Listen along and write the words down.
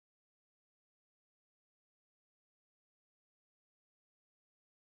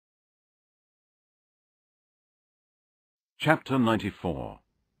Chapter 94.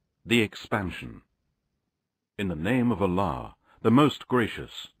 The Expansion. In the name of Allah, the most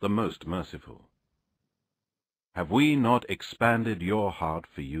gracious, the most merciful. Have we not expanded your heart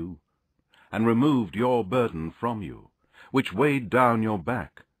for you, and removed your burden from you, which weighed down your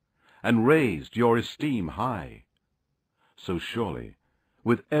back, and raised your esteem high? So surely,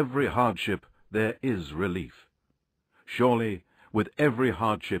 with every hardship there is relief. Surely, with every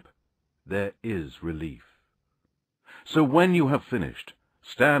hardship there is relief. So when you have finished,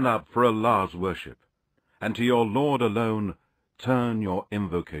 stand up for Allah's worship, and to your Lord alone turn your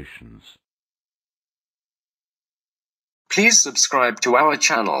invocations. Please subscribe to our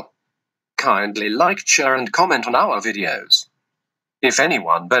channel. Kindly like, share and comment on our videos. If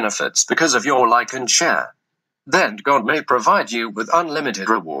anyone benefits because of your like and share, then God may provide you with unlimited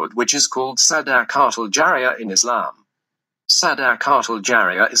reward, which is called Sadaqat al-Jariyah in Islam. Sadaqat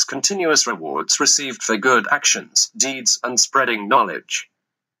al-Jariyah is continuous rewards received for good actions, deeds, and spreading knowledge.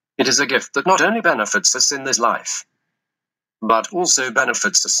 It is a gift that not only benefits us in this life, but also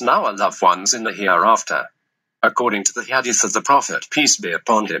benefits us and our loved ones in the hereafter. According to the hadith of the Prophet, peace be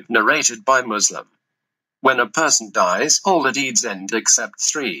upon him, narrated by Muslim, when a person dies, all the deeds end except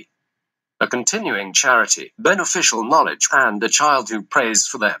three: a continuing charity, beneficial knowledge, and a child who prays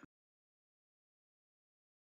for them.